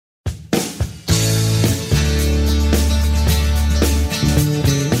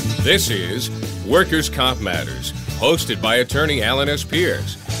This is Workers' Comp Matters, hosted by attorney Alan S.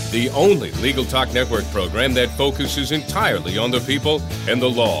 Pierce, the only legal talk network program that focuses entirely on the people and the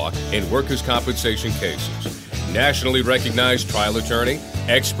law in workers' compensation cases. Nationally recognized trial attorney,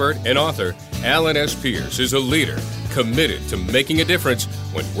 expert, and author, Alan S. Pierce is a leader committed to making a difference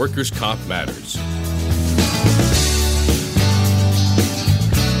when workers' comp matters.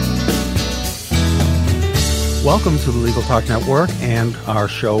 Welcome to the Legal Talk Network and our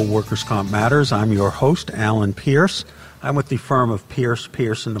show, Workers' Comp Matters. I'm your host, Alan Pierce. I'm with the firm of Pierce,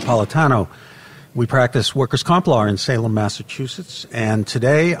 Pierce & Napolitano. We practice workers' comp law in Salem, Massachusetts, and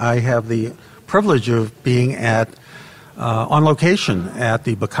today I have the privilege of being on location at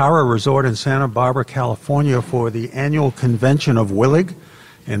the Bacara Resort in Santa Barbara, California for the annual convention of WILIG.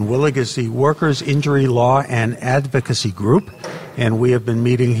 And WILIG is the Workers' Injury Law and Advocacy Group. And we have been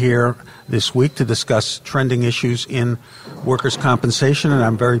meeting here this week to discuss trending issues in workers' compensation. And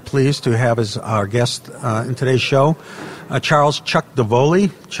I'm very pleased to have as our guest in today's show, Charles Chuck Davoli.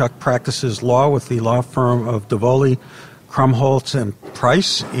 Chuck practices law with the law firm of Davoli, Krumholtz, and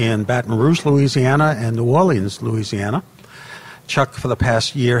Price in Baton Rouge, Louisiana, and New Orleans, Louisiana. Chuck, for the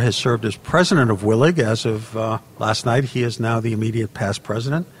past year, has served as president of WILIG. As of last night, he is now the immediate past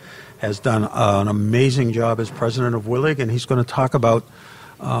president, has done an amazing job as president of WILIG, and he's going to talk about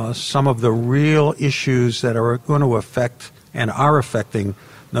some of the real issues that are going to affect and are affecting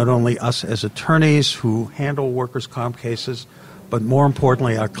not only us as attorneys who handle workers' comp cases, but more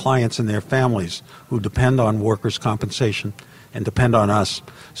importantly, our clients and their families who depend on workers' compensation and depend on us.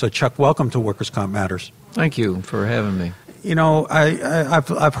 So, Chuck, welcome to Workers' Comp Matters. Thank you for having me. You know,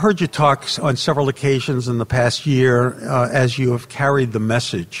 I've heard you talk on several occasions in the past year as you have carried the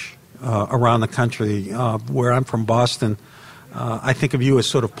message around the country. Where I'm from, Boston, I think of you as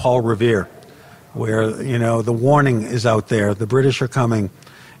sort of Paul Revere, where, you know, the warning is out there. The British are coming,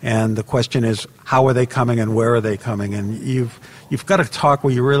 and the question is, how are they coming and where are they coming? And you've got to talk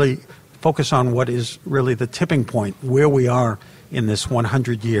where you really focus on what is really the tipping point, where we are in this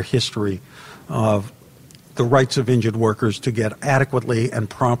 100-year history of the rights of injured workers to get adequately and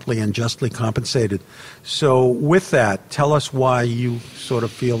promptly and justly compensated. So with that, tell us why you sort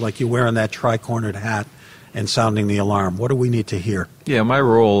of feel like you're wearing that tri-cornered hat and sounding the alarm. What do we need to hear? Yeah, my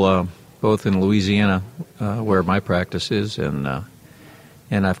role, both in Louisiana, where my practice is, and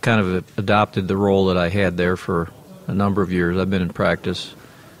I've kind of adopted the role that I had there for a number of years. I've been in practice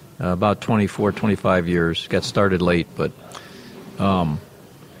about 24, 25 years. Got started late, but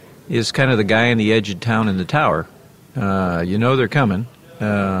is kind of the guy on the edge of town in the tower. You know they're coming,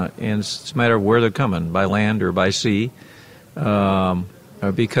 and it's a matter of where they're coming, by land or by sea,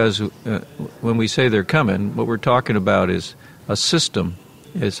 because when we say they're coming, what we're talking about is a system.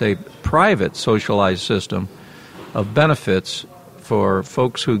 It's a private socialized system of benefits for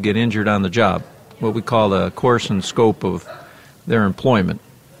folks who get injured on the job, what we call the course and scope of their employment.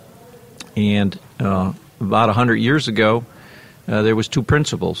 And about 100 years ago, there was two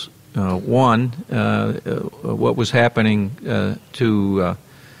principles. One, what was happening to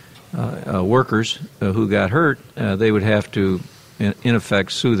workers who got hurt, they would have to, in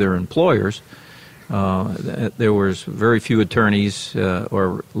effect, sue their employers. There was very few attorneys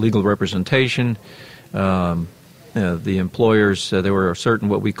or legal representation. The employers, there were certain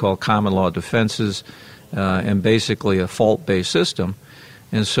what we call common law defenses, and basically a fault-based system.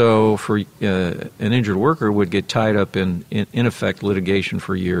 And so for an injured worker would get tied up in effect, litigation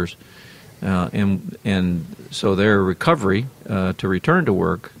for years. And so their recovery to return to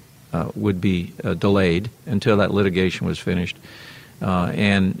work would be delayed until that litigation was finished.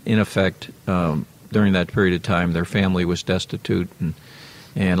 And in effect, during that period of time, their family was destitute,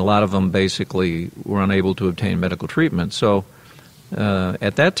 and a lot of them basically were unable to obtain medical treatment. So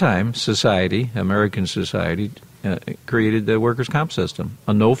at that time, American society, created the workers' comp system,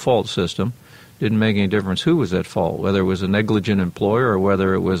 a no-fault system. Didn't make any difference who was at fault, whether it was a negligent employer or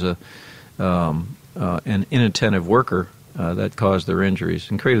whether it was an inattentive worker that caused their injuries,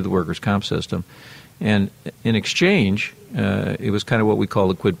 and created the workers' comp system. And in exchange, it was kind of what we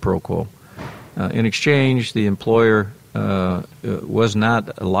call a quid pro quo. In exchange, the employer was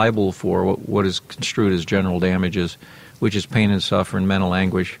not liable for what is construed as general damages, which is pain and suffering, mental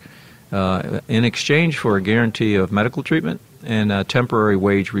anguish, in exchange for a guarantee of medical treatment and temporary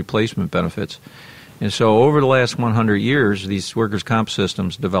wage replacement benefits. And so over the last 100 years, these workers' comp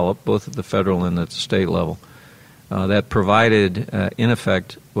systems developed, both at the federal and at the state level, that provided, in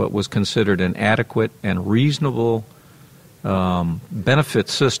effect, what was considered an adequate and reasonable benefit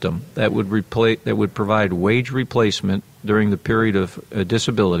system that would provide wage replacement during the period of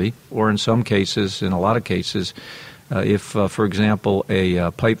disability, or in some cases, in a lot of cases, If, for example, a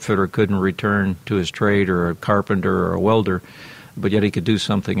pipe fitter couldn't return to his trade, or a carpenter or a welder, but yet he could do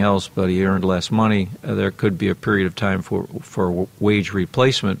something else, but he earned less money, there could be a period of time for wage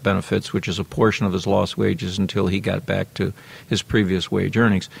replacement benefits, which is a portion of his lost wages until he got back to his previous wage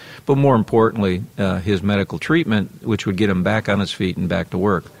earnings. But more importantly, his medical treatment, which would get him back on his feet and back to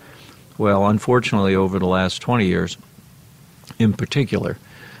work. Well, unfortunately, over the last 20 years, in particular,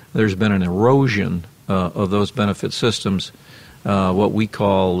 there's been an erosion of those benefit systems, what we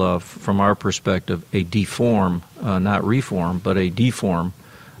call, from our perspective, a deform, not reform, but a deform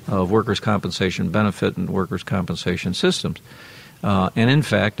of workers' compensation benefit and workers' compensation systems. And in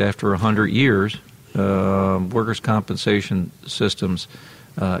fact, after 100 years, workers' compensation systems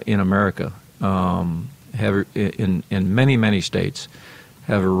in America have, in many, many states,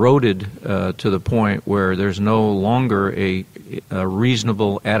 have eroded to the point where there's no longer a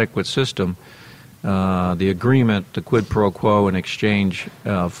reasonable, adequate system. The agreement, the quid pro quo in exchange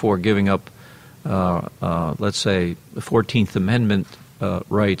for giving up, let's say, the 14th Amendment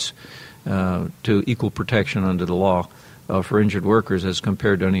rights to equal protection under the law for injured workers as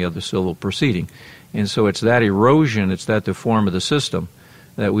compared to any other civil proceeding. And so it's that erosion, it's that deform of the system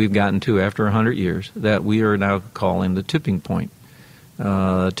that we've gotten to after 100 years that we are now calling the tipping point.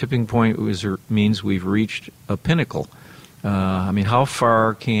 Tipping point means we've reached a pinnacle. How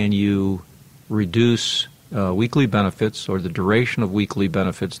far can you reduce weekly benefits, or the duration of weekly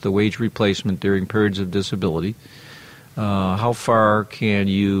benefits, the wage replacement during periods of disability? How far can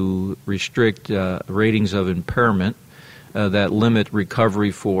you restrict ratings of impairment that limit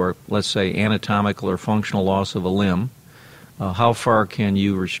recovery for, let's say, anatomical or functional loss of a limb? How far can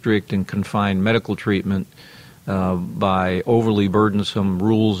you restrict and confine medical treatment by overly burdensome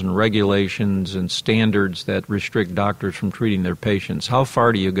rules and regulations and standards that restrict doctors from treating their patients? How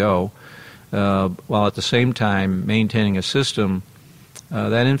far do you go while at the same time maintaining a system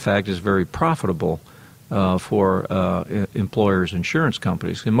that in fact is very profitable for employers' insurance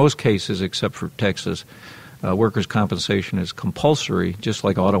companies? In most cases, except for Texas, workers' compensation is compulsory, just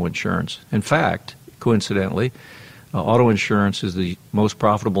like auto insurance. In fact, coincidentally, auto insurance is the most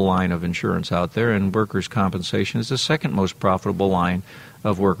profitable line of insurance out there, and workers' compensation is the second most profitable line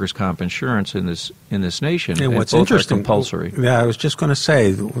of workers' comp insurance in this nation. And what's both interesting, are compulsory. Yeah, I was just going to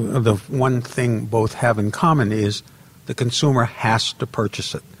say, the one thing both have in common is the consumer has to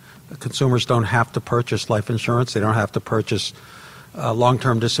purchase it. The consumers don't have to purchase life insurance. They don't have to purchase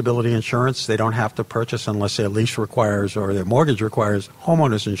long-term disability insurance. They don't have to purchase, unless their lease requires or their mortgage requires,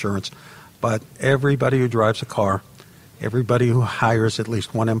 homeowners insurance. But everybody who drives a car, everybody who hires at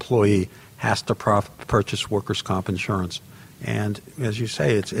least one employee has to purchase workers' comp insurance. And as you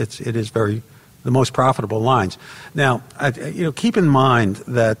say, it is the most profitable lines. Now, keep in mind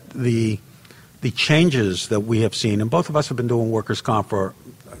that the changes that we have seen, and both of us have been doing workers' comp for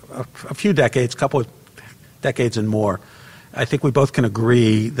a few decades, couple of decades and more. I think we both can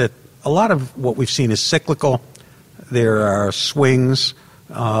agree that a lot of what we've seen is cyclical. There are swings.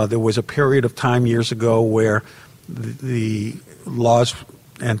 There was a period of time years ago where the laws,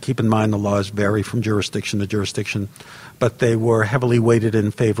 and keep in mind the laws vary from jurisdiction to jurisdiction, but they were heavily weighted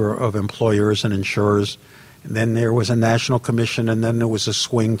in favor of employers and insurers. And then there was a national commission, and then there was a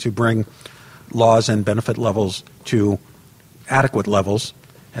swing to bring laws and benefit levels to adequate levels.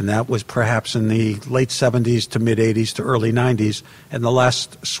 And that was perhaps in the late 70s to mid-80s to early 90s. And the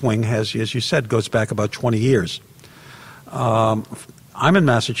last swing has, as you said, goes back about 20 years. I'm in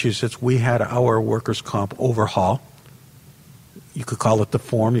Massachusetts. We had our workers' comp overhaul. You could call it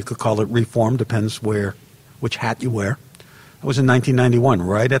deform, you could call it reform, depends which hat you wear. It was in 1991,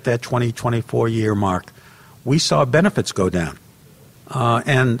 right at that 24 year mark. We saw benefits go down.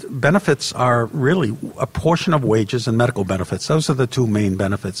 And benefits are really a portion of wages and medical benefits. Those are the two main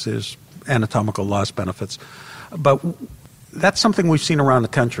benefits. There's anatomical loss benefits. But that's something we've seen around the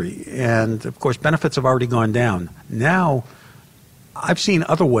country. And, of course, benefits have already gone down. Now, I've seen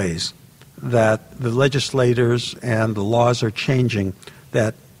other ways that the legislators and the laws are changing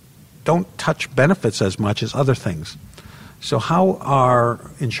that don't touch benefits as much as other things. So how are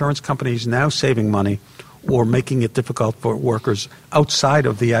insurance companies now saving money or making it difficult for workers outside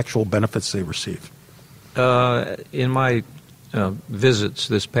of the actual benefits they receive? In my visits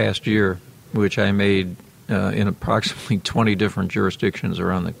this past year, which I made in approximately 20 different jurisdictions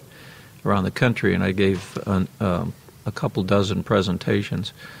around the country, and I gave a couple dozen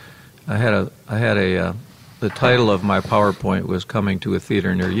presentations. I had the title of my PowerPoint was "Coming to a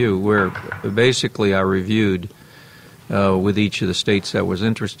Theater Near You," where basically I reviewed with each of the states that was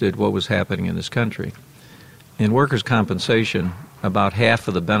interested what was happening in this country. In workers' compensation, about half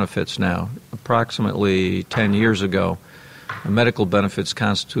of the benefits now, approximately 10 years ago, medical benefits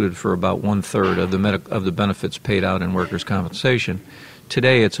constituted for about 1/3 of the benefits paid out in workers' compensation.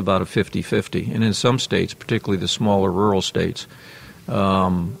 Today, it's about a 50-50, and in some states, particularly the smaller rural states,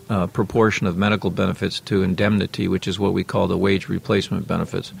 proportion of medical benefits to indemnity, which is what we call the wage replacement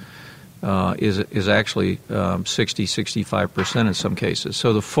benefits, is actually 60-65% in some cases.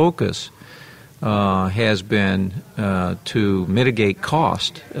 So the focus has been to mitigate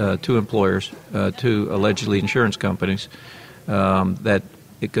cost to employers, to allegedly insurance companies,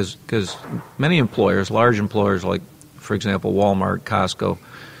 because many employers, large employers like, for example, Walmart, Costco,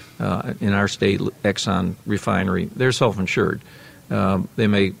 in our state, Exxon Refinery, they're self-insured. They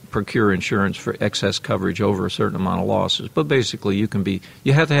may procure insurance for excess coverage over a certain amount of losses, but basically you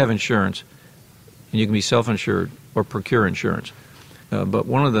have to have insurance, and you can be self-insured or procure insurance. But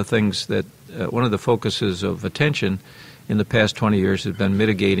one of the things that one of the focuses of attention in the past 20 years has been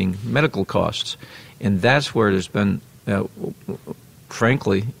mitigating medical costs, and that's where there's been,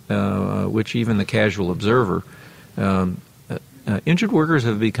 frankly, which even the casual observer, injured workers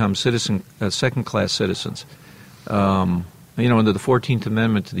have become second-class citizens. Under the 14th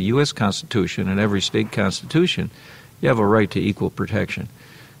Amendment to the U.S. Constitution and every state constitution, you have a right to equal protection.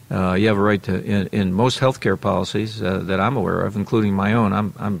 You have a right to, in most healthcare policies that I'm aware of, including my own.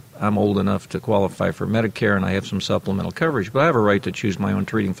 I'm old enough to qualify for Medicare, and I have some supplemental coverage, but I have a right to choose my own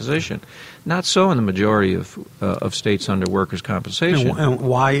treating physician. Not so in the majority of states under workers' compensation. And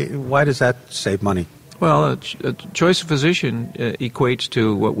why does that save money? Well, choice of physician equates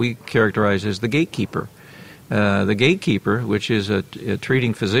to what we characterize as the gatekeeper. The gatekeeper, which is a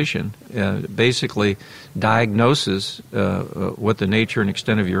treating physician, basically diagnoses what the nature and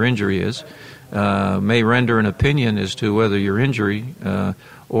extent of your injury is, may render an opinion as to whether your injury,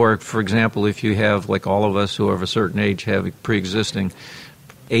 or, for example, if you have, like all of us who are of a certain age, have pre-existing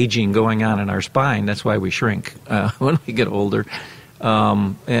aging going on in our spine, that's why we shrink when we get older.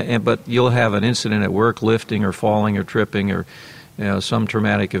 But you'll have an incident at work, lifting or falling or tripping or some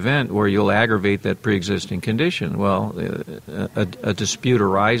traumatic event where you'll aggravate that pre-existing condition. Well, a dispute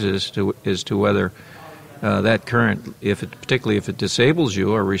arises as to whether that current, particularly if it disables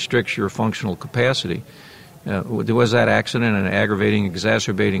you or restricts your functional capacity, was that accident an aggravating,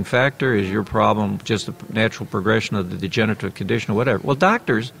 exacerbating factor? Is your problem just the natural progression of the degenerative condition or whatever? Well,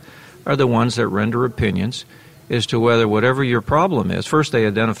 doctors are the ones that render opinions as to whether whatever your problem is, first they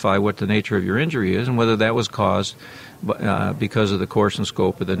identify what the nature of your injury is and whether that was caused because of the course and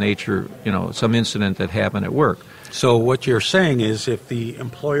scope of the nature, some incident that happened at work. So what you're saying is if the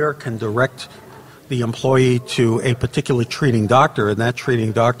employer can direct the employee to a particular treating doctor, and that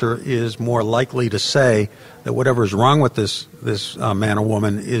treating doctor is more likely to say that whatever is wrong with this man or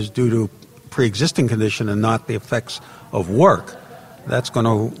woman is due to pre-existing condition and not the effects of work, that's going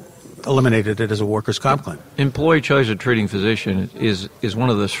to eliminate it as a workers' comp claim. Employee choice of treating physician is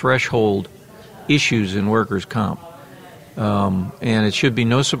one of the threshold issues in workers' comp. And it should be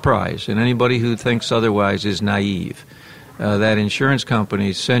no surprise, and anybody who thinks otherwise is naive, that insurance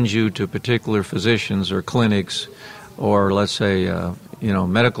companies send you to particular physicians or clinics or, let's say,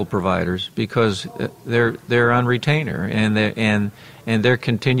 medical providers because they're on retainer, and their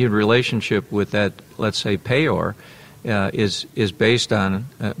continued relationship with that, let's say, payor is based on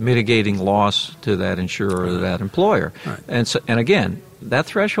mitigating loss to that insurer or that employer. Right. And again, that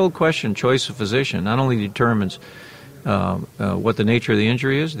threshold question, choice of physician, not only determines what the nature of the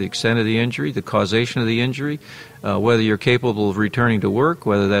injury is, the extent of the injury, the causation of the injury, whether you're capable of returning to work,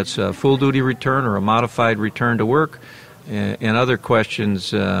 whether that's a full-duty return or a modified return to work, and other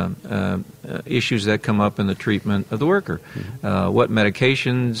questions, issues that come up in the treatment of the worker. Mm-hmm. What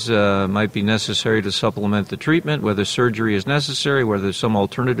medications might be necessary to supplement the treatment, whether surgery is necessary, whether there's some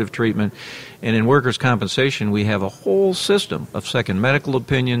alternative treatment. And in workers' compensation, we have a whole system of second medical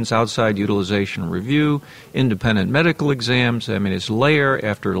opinions, outside utilization review, independent medical exams. I mean, it's layer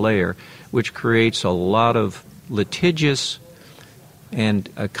after layer, which creates a lot of litigious and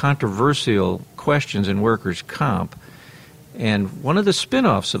controversial questions in workers' comp. And one of the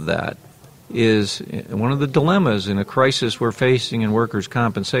spin-offs of that is one of the dilemmas in a crisis we're facing in workers'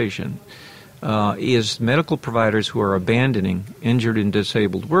 compensation is medical providers who are abandoning injured and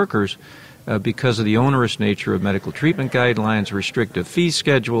disabled workers because of the onerous nature of medical treatment guidelines, restrictive fee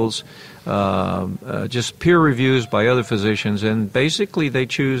schedules, just peer reviews by other physicians, and basically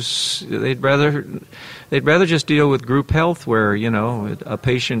they'd rather just deal with group health, where a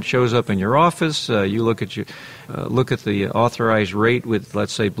patient shows up in your office, you look at the authorized rate with,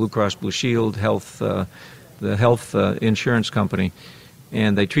 let's say, Blue Cross Blue Shield Health, the health insurance company,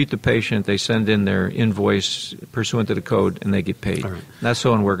 and they treat the patient, they send in their invoice pursuant to the code, and they get paid. All right. That's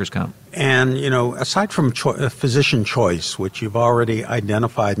so in workers' comp. And, aside from physician choice, which you've already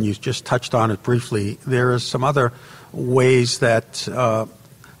identified and you've just touched on it briefly, there are some other ways that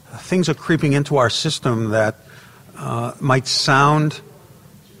things are creeping into our system that might sound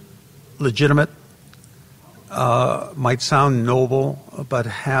legitimate, might sound noble, but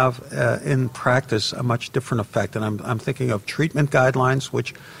have in practice a much different effect. And I'm thinking of treatment guidelines,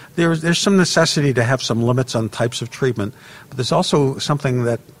 which there's some necessity to have some limits on types of treatment, but there's also something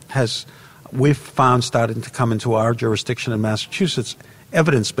that we've found starting to come into our jurisdiction in Massachusetts,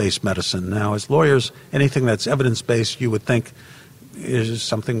 evidence-based medicine. Now, as lawyers, anything that's evidence-based you would think is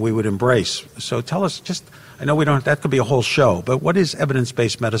something we would embrace. So tell us I know that could be a whole show, but what is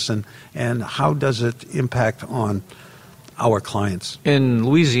evidence-based medicine and how does it impact on our clients? In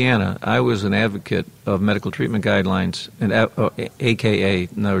Louisiana, I was an advocate of medical treatment guidelines, and AKA,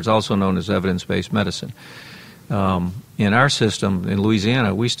 in other words, also known as evidence-based medicine. In our system in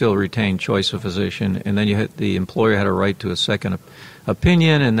Louisiana, we still retain choice of physician, and then the employer had a right to a second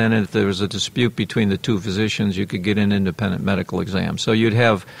opinion, and then if there was a dispute between the two physicians, you could get an independent medical exam. So you'd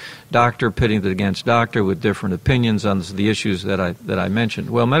have doctor pitting against doctor with different opinions on the issues that I mentioned.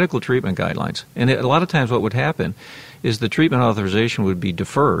 Well, medical treatment guidelines, and a lot of times what would happen is the treatment authorization would be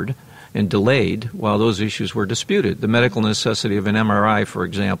deferred and delayed while those issues were disputed. The medical necessity of an MRI, for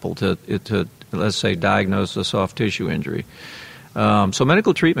example, to let's say, diagnose a soft tissue injury. So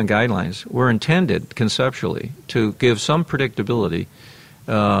medical treatment guidelines were intended conceptually to give some predictability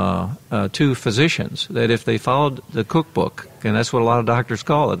to physicians that if they followed the cookbook, and that's what a lot of doctors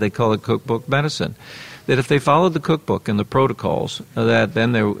call it, they call it cookbook medicine, that if they followed the cookbook and the protocols,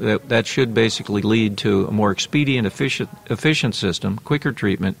 that should basically lead to a more expedient, efficient system, quicker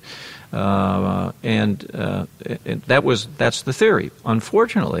treatment, and that's the theory.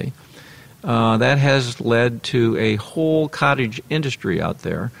 Unfortunately, that has led to a whole cottage industry out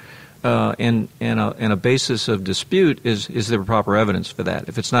there, and a basis of dispute is there proper evidence for that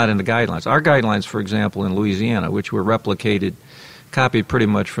if it's not in the guidelines. Our guidelines, for example, in Louisiana, which were copied pretty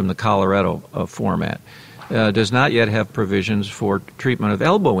much from the Colorado format, does not yet have provisions for treatment of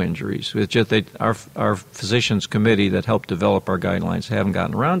elbow injuries. It's just our physicians committee that helped develop our guidelines haven't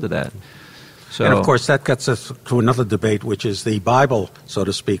gotten around to that. So, and, of course, that gets us to another debate, which is the Bible, so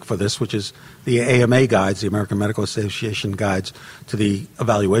to speak, for this, which is the AMA guides, the American Medical Association guides to the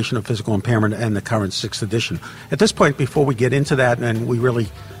evaluation of physical impairment and the current 6th edition. At this point, before we get into that, and we really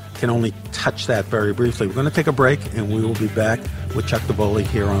can only touch that very briefly, we're going to take a break, and we will be back with Chuck Davoli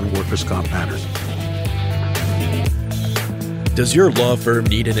here on Workers' Comp Matters. Does your law firm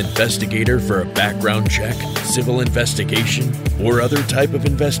need an investigator for a background check, civil investigation, or other type of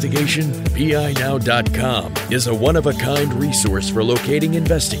investigation? PINow.com is a one-of-a-kind resource for locating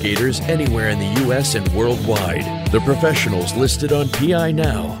investigators anywhere in the U.S. and worldwide. The professionals listed on PI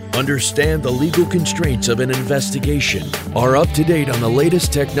Now understand the legal constraints of an investigation, are up to date on the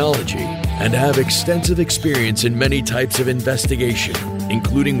latest technology, and have extensive experience in many types of investigation,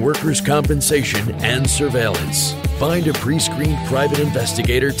 including workers' compensation and surveillance. Find a pre-screened private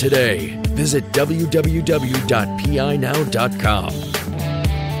investigator today. Visit www.pinow.com.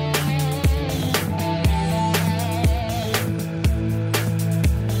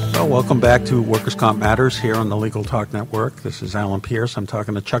 Well, welcome back to Workers' Comp Matters here on the Legal Talk Network. This is Alan Pierce. I'm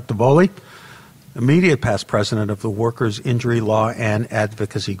talking to Chuck Davoli, immediate past president of the Workers' Injury Law and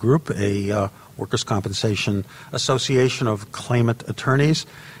Advocacy Group, a workers' compensation association of claimant attorneys.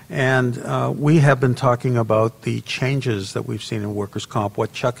 And we have been talking about the changes that we've seen in workers' comp,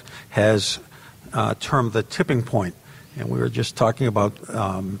 what Chuck has termed the tipping point. And we were just talking about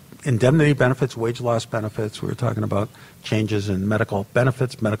indemnity benefits, wage loss benefits. We were talking about changes in medical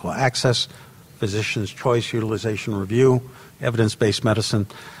benefits, medical access, physician's choice, utilization review, evidence-based medicine.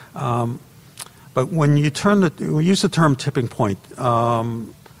 But when you use the term tipping point,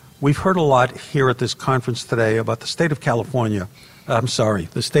 we've heard a lot here at this conference today about the state of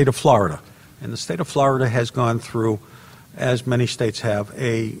the state of Florida. And the state of Florida has gone through, as many states have,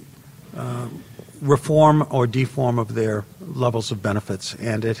 a reform or deform of their levels of benefits.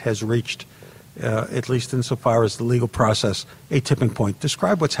 And it has reached, at least insofar as the legal process, a tipping point.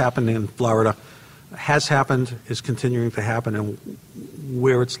 Describe what's happening in Florida, has happened, is continuing to happen, and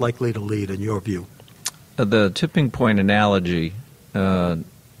where it's likely to lead, in your view. The tipping point analogy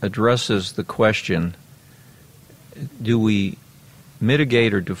addresses the question, do we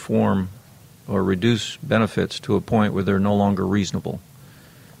mitigate or deform or reduce benefits to a point where they're no longer reasonable?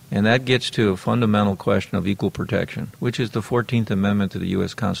 And that gets to a fundamental question of equal protection, which is the 14th Amendment to the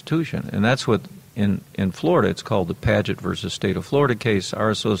U.S. Constitution. And that's what in Florida. It's called the Padgett versus State of Florida case. Our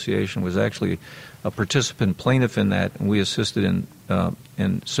association was actually a participant plaintiff in that, and we assisted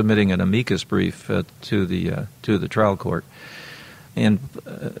in submitting an amicus brief to the trial court. And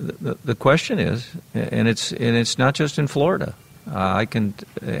the question is, and it's not just in Florida.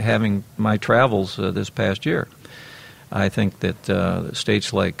 Having my travels this past year, I think that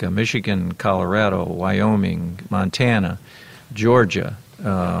states like Michigan, Colorado, Wyoming, Montana, Georgia,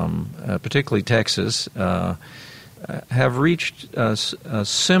 particularly Texas, have reached a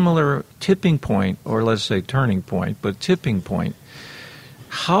similar tipping point, or let's say turning point, but tipping point.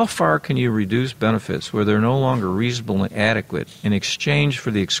 How far can you reduce benefits where they're no longer reasonable and adequate in exchange for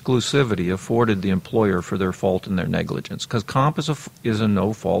the exclusivity afforded the employer for their fault and their negligence? Because comp is a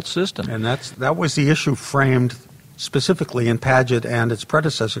no-fault system. And that was the issue framed specifically in Padgett and its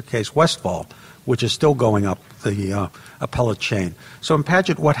predecessor case, Westfall, which is still going up the appellate chain. So in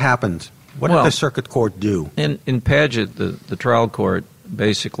Padgett, what happened? What did the circuit court do? In Padgett, the trial court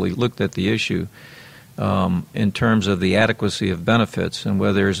basically looked at the issue in terms of the adequacy of benefits and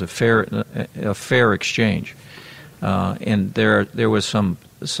whether there's a fair exchange. And there was some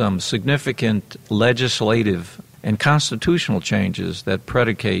significant legislative and constitutional changes that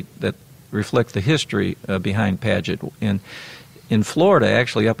reflect the history behind Padgett. In Florida,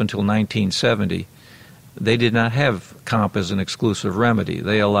 actually up until 1970, they did not have comp as an exclusive remedy.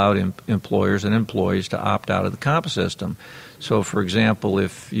 They allowed employers and employees to opt out of the comp system. So, for example,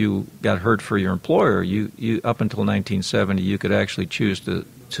 if you got hurt for your employer, you up until 1970, you could actually choose to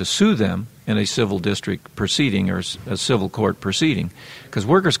sue them in a civil district proceeding or a civil court proceeding. Because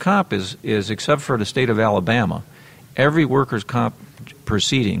workers' comp is, except for the state of Alabama, every workers' comp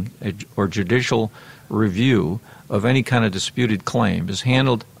proceeding or judicial review of any kind of disputed claim is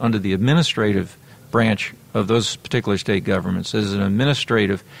handled under the administrative branch of those particular state governments. As an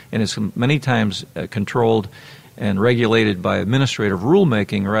administrative, and it's many times controlled and regulated by administrative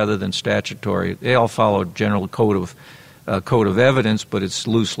rulemaking rather than statutory. They all follow general code of evidence, but it's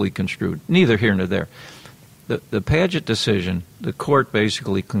loosely construed. Neither here nor there. The Padgett decision, the court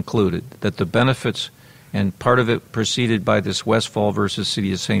basically concluded that the benefits, and part of it preceded by this Westfall versus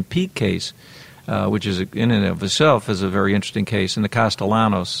City of St. Pete case, which is in and of itself is a very interesting case, and the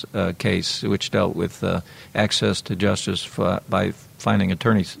Castellanos case, which dealt with access to justice by finding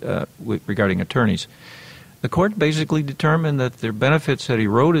attorneys regarding attorneys. The court basically determined that their benefits had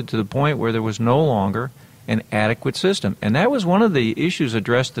eroded to the point where there was no longer an adequate system. And that was one of the issues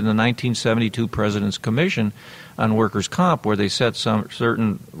addressed in the 1972 President's Commission on Workers' Comp, where they set some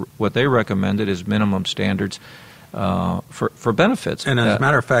certain, what they recommended as minimum standards for benefits. And as a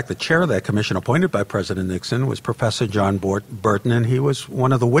matter of fact, the chair of that commission appointed by President Nixon was Professor John Burton, and he was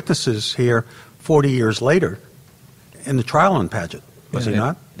one of the witnesses here 40 years later in the trial on Padgett. Was he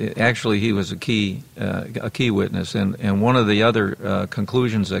not? Actually, he was a key witness, and one of the other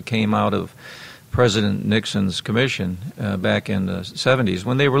conclusions that came out of President Nixon's commission back in the 70s,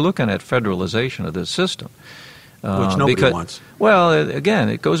 when they were looking at federalization of this system, which nobody wants. Well, again,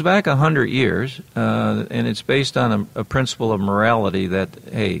 it goes back 100 years, and it's based on a principle of morality that,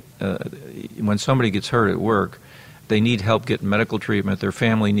 hey, when somebody gets hurt at work, they need help getting medical treatment. Their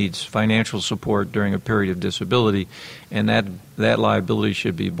family needs financial support during a period of disability, and that liability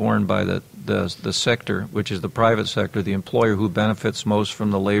should be borne by the sector, which is the private sector, the employer who benefits most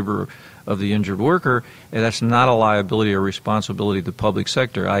from the labor of the injured worker. And that's not a liability or responsibility of the public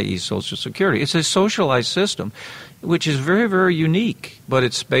sector, i.e. Social Security. It's a socialized system, which is very, very unique, but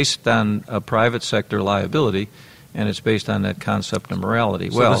it's based on a private sector liability, and it's based on that concept of morality.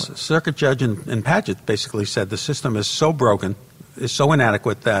 So the circuit judge in Padgett basically said the system is so broken, is so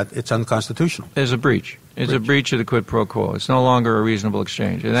inadequate that it's unconstitutional. There's a breach. It's a breach of the quid pro quo. It's no longer a reasonable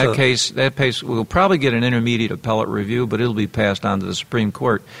exchange. In that case will probably get an intermediate appellate review, but it'll be passed on to the Supreme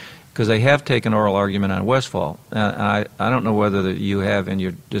Court because they have taken oral argument on Westfall. I don't know whether you have in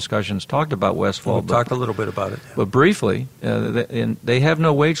your discussions talked about Westfall. We've talked a little bit about it. Yeah. But briefly, they have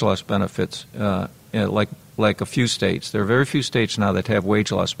no wage loss benefits like a few states. There are very few states now that have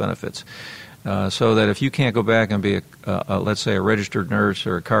wage loss benefits. So that if you can't go back and be let's say a registered nurse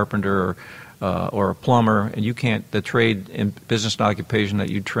or a carpenter or a plumber, and you can't, the trade and business and occupation that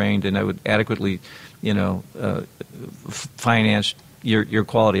you trained and that would adequately, finance your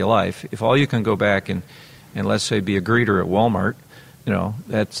quality of life, if all you can go back and let's say be a greeter at Walmart,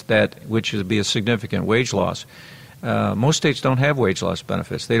 which would be a significant wage loss. Most states don't have wage loss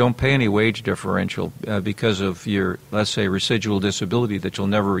benefits. They don't pay any wage differential because of your, let's say, residual disability that you'll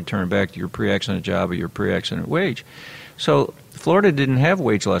never return back to your pre-accident job or your pre-accident wage. So Florida didn't have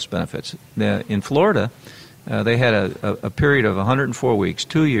wage loss benefits. In Florida, They had a period of 104 weeks,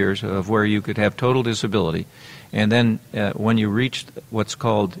 2 years, of where you could have total disability. And then when you reached what's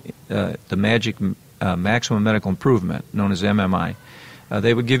called the magic maximum medical improvement, known as MMI,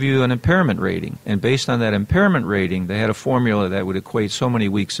 they would give you an impairment rating. And based on that impairment rating, they had a formula that would equate so many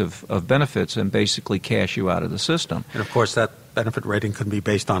weeks of benefits and basically cash you out of the system. And, of course, that benefit rating can be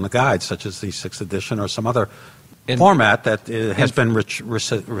based on the guides, such as the 6th edition or some other format that has been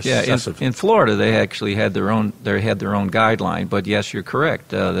recessive. Yeah, in Florida, they actually had their own. They had their own guideline. But yes, you're correct.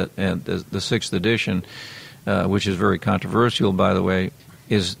 The 6th edition, which is very controversial, by the way,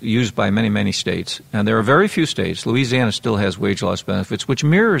 is used by many, many states. And there are very few states. Louisiana still has wage loss benefits, which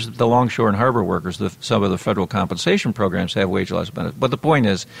mirrors the longshore and harbor workers. Some of the federal compensation programs have wage loss benefits. But the point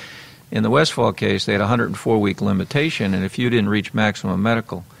is, in the Westfall case, they had a 104-week limitation, and if you didn't reach maximum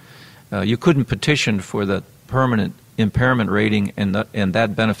medical, you couldn't petition for the permanent impairment rating and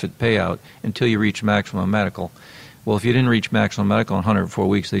that benefit payout until you reach maximum medical. Well, if you didn't reach maximum medical in 104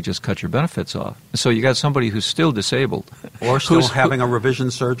 weeks, they just cut your benefits off. So you got somebody who's still disabled. Or still having a revision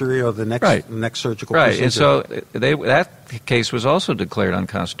surgery or the next surgical procedure. Right, and so that case was also declared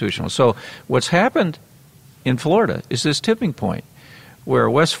unconstitutional. So what's happened in Florida is this tipping point where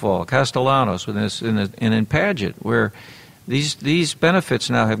Westfall, Castellanos, and in Padgett, where these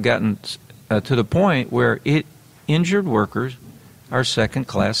benefits now have gotten to the point where injured workers are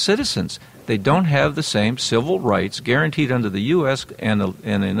second-class citizens. They don't have the same civil rights guaranteed under the U.S. and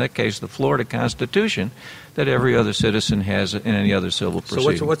in that case the Florida Constitution that every other citizen has in any other civil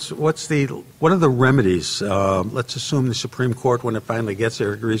proceeding. So what are the remedies? Let's assume the Supreme Court, when it finally gets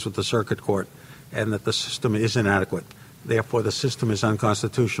there, agrees with the Circuit Court and that the system is inadequate. Therefore, the system is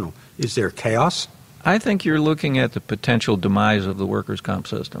unconstitutional. Is there chaos? I think you're looking at the potential demise of the workers' comp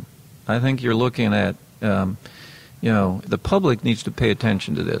system. I think you're looking at the public needs to pay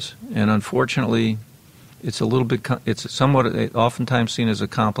attention to this, and unfortunately, it's oftentimes seen as a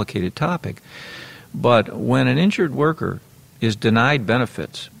complicated topic. But when an injured worker is denied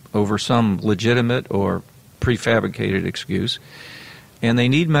benefits over some legitimate or prefabricated excuse, and they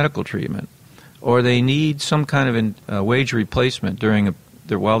need medical treatment, or they need some kind of wage replacement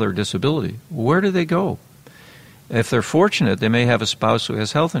while they're disability, where do they go? If they're fortunate, they may have a spouse who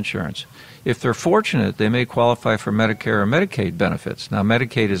has health insurance. If they're fortunate, they may qualify for Medicare or Medicaid benefits. Now,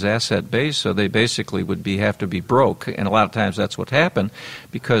 Medicaid is asset-based, so they basically have to be broke, and a lot of times that's what happened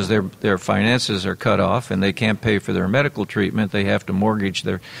because their finances are cut off and they can't pay for their medical treatment. They have to mortgage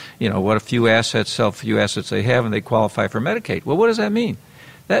their, what few assets they have, and they qualify for Medicaid. Well, what does that mean?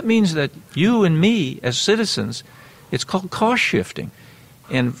 That means that you and me as citizens, it's called cost shifting.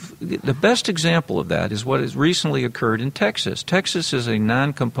 And the best example of that is what has recently occurred in Texas. Texas is a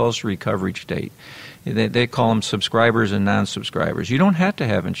non-compulsory coverage state. They call them subscribers and non-subscribers. You don't have to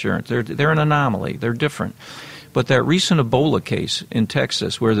have insurance. They're an anomaly. They're different. But that recent Ebola case in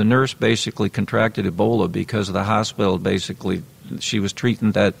Texas where the nurse basically contracted Ebola because the hospital she was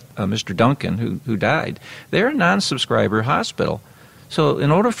treating that Mr. Duncan who died. They're a non-subscriber hospital. So in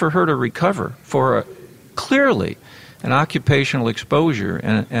order for her to recover for clearly an occupational exposure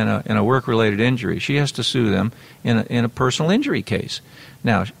and a work-related injury, she has to sue them in a personal injury case.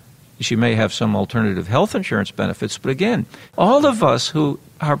 Now, she may have some alternative health insurance benefits, but again, all of us who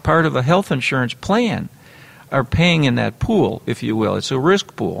are part of a health insurance plan are paying in that pool, if you will. It's a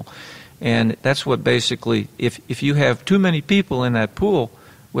risk pool. And that's what basically, if you have too many people in that pool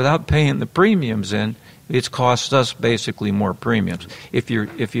without paying the premiums in, it costs us basically more premiums. If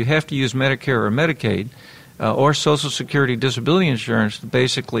you have to use Medicare or Medicaid, or Social Security disability insurance to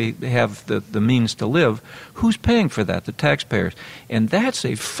basically have the means to live, who's paying for that? The taxpayers. And that's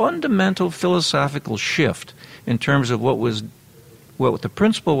a fundamental philosophical shift in terms of what the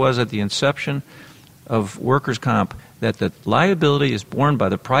principle was at the inception of workers' comp, that the liability is borne by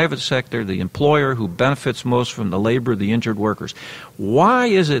the private sector, the employer who benefits most from the labor of the injured workers. Why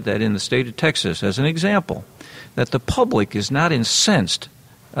is it that in the state of Texas, as an example, that the public is not incensed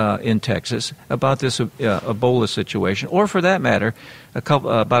in Texas about this Ebola situation, or for that matter,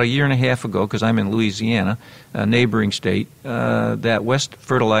 about a year and a half ago, because I'm in Louisiana, a neighboring state, that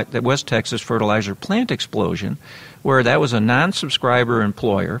West Texas fertilizer plant explosion, where that was a non-subscriber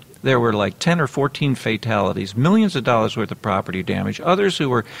employer. There were like 10 or 14 fatalities, millions of dollars worth of property damage, others who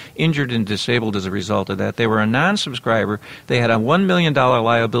were injured and disabled as a result of that. They were a non-subscriber. They had a $1 million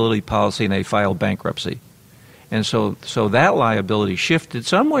liability policy, and they filed bankruptcy. And so that liability shifted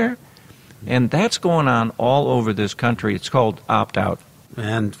somewhere, and that's going on all over this country. It's called opt-out.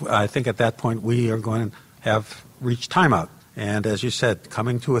 And I think at that point we are going to have reached timeout. And as you said,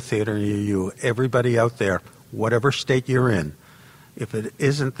 coming to a theater near you, everybody out there, whatever state you're in, If it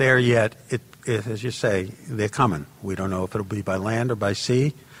isn't there yet, it as you say, they're coming. We don't know if it'll be by land or by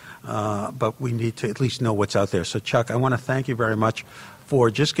sea, but we need to at least know what's out there. So, Chuck, I want to thank you very much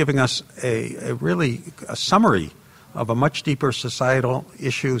for just giving us a summary of a much deeper societal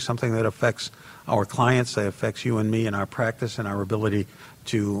issue, something that affects our clients, that affects you and me in our practice and our ability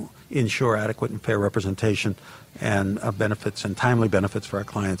to ensure adequate and fair representation and benefits and timely benefits for our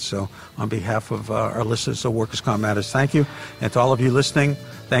clients. So on behalf of our listeners of Workers' Comp Matters, thank you. And to all of you listening,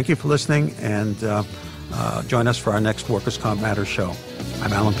 thank you for listening, and join us for our next Workers' Comp Matters show.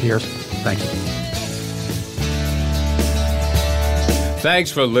 I'm Alan Pierce. Thank you.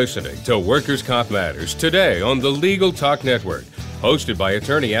 Thanks for listening to Workers' Comp Matters today on the Legal Talk Network, hosted by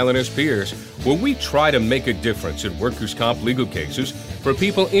attorney Alan S. Pierce, where we try to make a difference in workers' comp legal cases for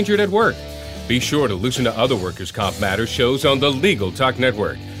people injured at work. Be sure to listen to other Workers' Comp Matters shows on the Legal Talk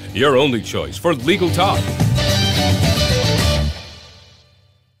Network, your only choice for legal talk.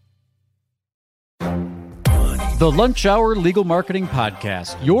 The Lunch Hour Legal Marketing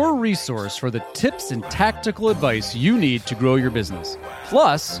Podcast, your resource for the tips and tactical advice you need to grow your business.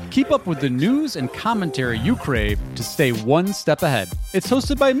 Plus, keep up with the news and commentary you crave to stay one step ahead. It's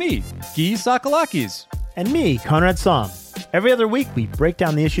hosted by me, Guy Sakalakis. And me, Conrad Somm. Every other week, we break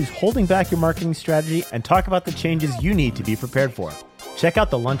down the issues holding back your marketing strategy and talk about the changes you need to be prepared for. Check out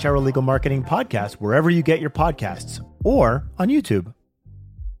the Lunch Hour Legal Marketing Podcast wherever you get your podcasts or on YouTube.